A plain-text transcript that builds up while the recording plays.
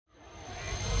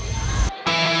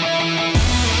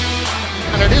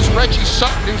Here's Reggie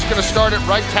Sutton, who's going to start at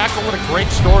right tackle. What a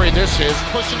great story this is.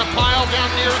 Pushing the pile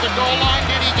down near the goal line.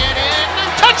 Did he get in?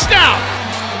 Touchdown!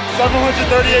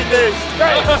 738 days.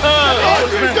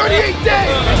 738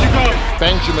 days!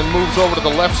 Benjamin moves over to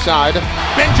the left side.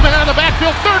 Benjamin out of the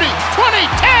backfield, 30, 20,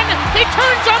 10. He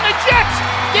turns on the Jets.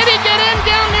 Did he get in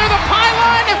down near the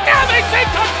pylon? Now they say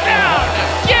touchdown!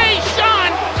 Yay,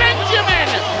 Sean Benjamin!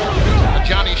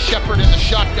 Johnny Shepard in the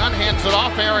shotgun, hands it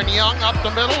off. Aaron Young up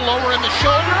the middle, lower in the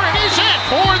shoulder, and he's in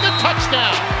for the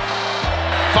touchdown.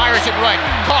 Fires it right,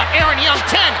 caught. Aaron Young,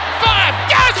 10,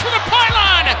 5, gas for the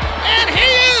pylon, and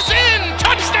he is in.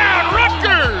 Touchdown,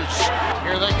 Rutgers!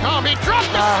 Here they come. He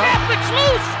dropped the snap. It's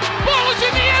loose. Ball is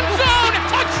in the end zone.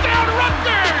 Touchdown,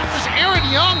 Rutgers! Aaron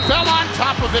Young fell on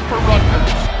top of it for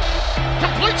Rutgers.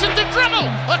 Completes it to Dremel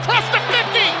across the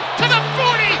 50 to the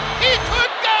 40. He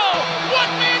could go.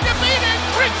 One man to beat it.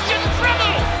 Christian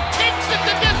Dremel takes it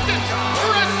the distance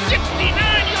for a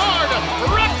 69-yard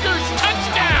Rutgers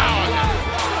touchdown.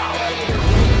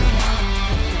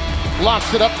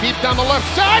 Locks it up deep down the left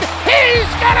side. He's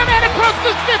got a man across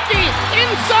the 50,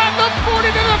 inside the 40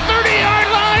 to the 30-yard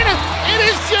line. It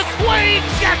is just Wade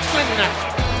Jackson.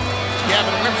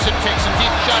 Gavin Wimsatt takes a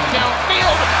deep shot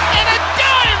downfield, and a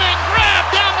diving grab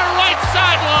down the right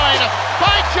sideline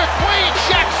by Jaquaid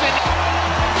Jackson.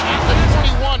 At the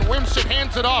 21, Wimsatt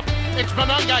hands it off. It's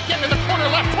Monangai getting to the corner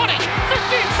left, 20, 15,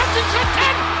 touching to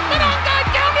 10. Monangai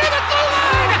down near the goal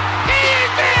line. He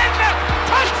is in.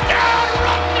 Touchdown,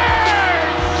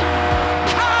 Rutgers!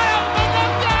 Kyle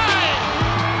Monangai!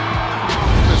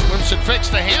 As Wimsatt fakes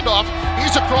the handoff,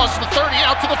 he's across the 30,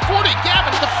 out to the 40.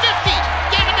 Gavin to the 50.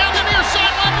 Gavin down the near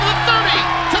sideline to the 30,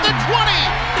 to the 20.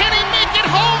 Can he make it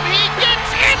home? He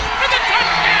gets in for the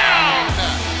touchdown!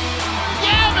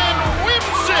 Gavin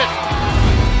Wimsatt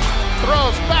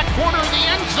throws back corner of the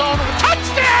end zone.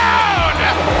 Touchdown!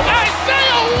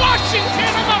 Isaiah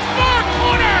Washington in the far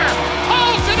corner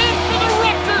hauls it in for the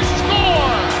Rutgers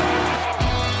score.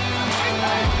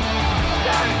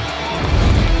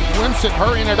 Wimsatt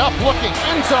hurrying it up, looking,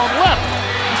 end zone left.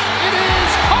 It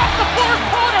is caught the far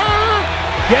corner.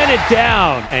 Get it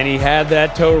down. And he had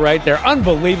that toe right there.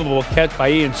 Unbelievable catch by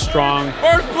Ian Strong.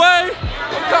 First play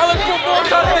of college football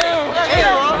touchdown.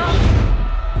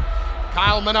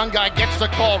 Kyle Monangai gets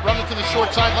the call, running to the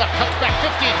short side left, cuts back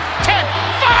 15, 10,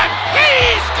 5,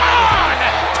 he's gone!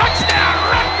 Touchdown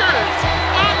Rutgers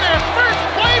on their first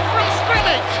play from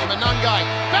scrimmage. Monangai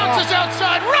bounces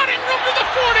outside, running room to the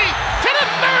 40, to the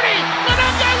 30.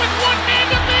 Monangai with one man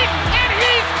to beat, and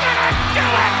he's gonna do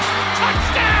it!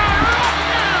 Touchdown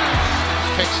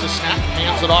Rutgers! Takes the snap,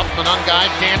 hands it off.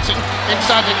 Monangai dancing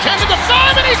inside the 10 to the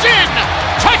 5, and he's in!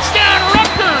 Touchdown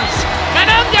Rutgers!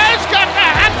 Monangai's got the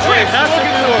hat trick!